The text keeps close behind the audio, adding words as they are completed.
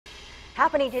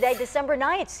Happening today, December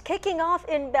 9th, kicking off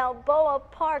in Balboa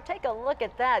Park. Take a look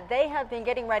at that. They have been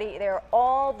getting ready there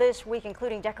all this week,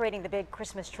 including decorating the big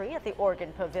Christmas tree at the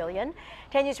Oregon Pavilion.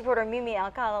 10 News reporter Mimi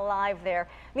Alcala live there.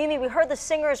 Mimi, we heard the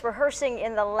singers rehearsing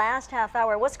in the last half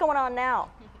hour. What's going on now?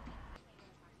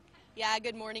 Yeah,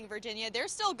 good morning, Virginia. They're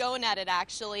still going at it,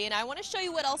 actually, and I want to show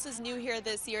you what else is new here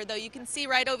this year, though. You can see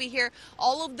right over here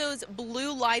all of those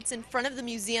blue lights in front of the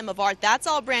Museum of Art. That's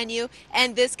all brand new.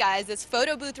 And this, guys, this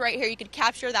photo booth right here, you could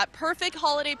capture that perfect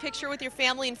holiday picture with your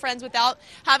family and friends without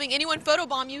having anyone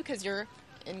photobomb you because you're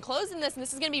enclosed in this, and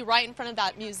this is going to be right in front of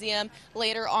that museum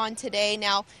later on today.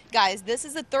 Now, guys, this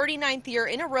is the 39th year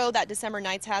in a row that December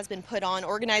Nights has been put on.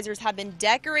 Organizers have been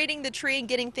decorating the tree and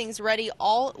getting things ready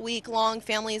all week long.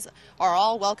 Families are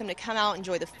all welcome to come out,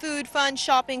 enjoy the food, fun,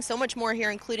 shopping, so much more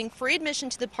here, including free admission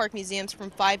to the park museums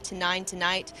from 5 to 9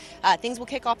 tonight. Things will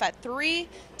kick off at 3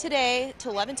 today to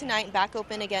 11 tonight and back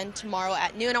open again tomorrow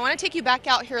at noon. I want to take you back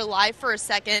out here live for a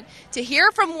second to hear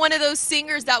from one of those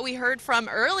singers that we heard from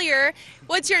earlier.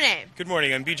 What's your name? Good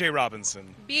morning, I'm BJ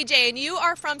Robinson. BJ, and you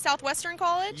are from Southwestern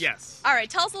College? Yes. All right,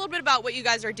 tell us a little bit about what you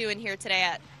guys are doing here today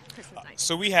at Christmas night.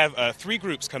 So we have 3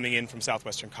 groups coming in from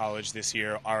Southwestern College this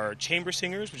year. Our chamber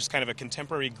singers, which is kind of a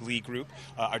contemporary glee group,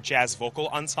 our jazz vocal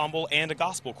ensemble, and a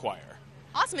gospel choir.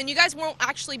 Awesome, and you guys won't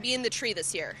actually be in the tree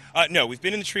this year? No, we've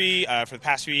been in the tree for the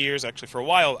past few years, actually for a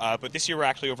while, but this year we're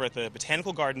actually over at the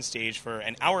Botanical Garden stage for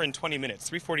an hour and 20 minutes,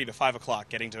 3:40 to 5 o'clock,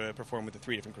 getting to perform with the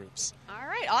 3 different groups. All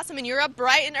right, awesome, and you're up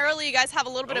bright and early. You guys have a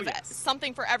little bit of yes.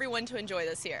 something for everyone to enjoy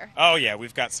this year. Oh yeah,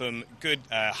 we've got some good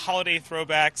holiday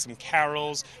throwbacks, some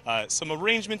carols, some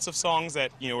arrangements of songs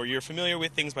that you're familiar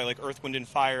with, things by like Earth, Wind, and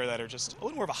Fire that are just a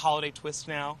little more of a holiday twist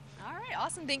now. All right,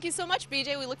 awesome. Thank you so much,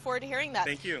 BJ. We look forward to hearing that.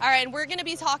 Thank you. All right, and we're going to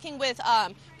be talking with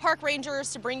park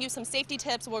rangers to bring you some safety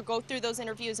tips. We'll go through those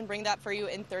interviews and bring that for you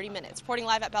in 30 minutes. Reporting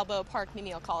live at Balboa Park,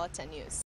 Mimi Alcala, 10 News.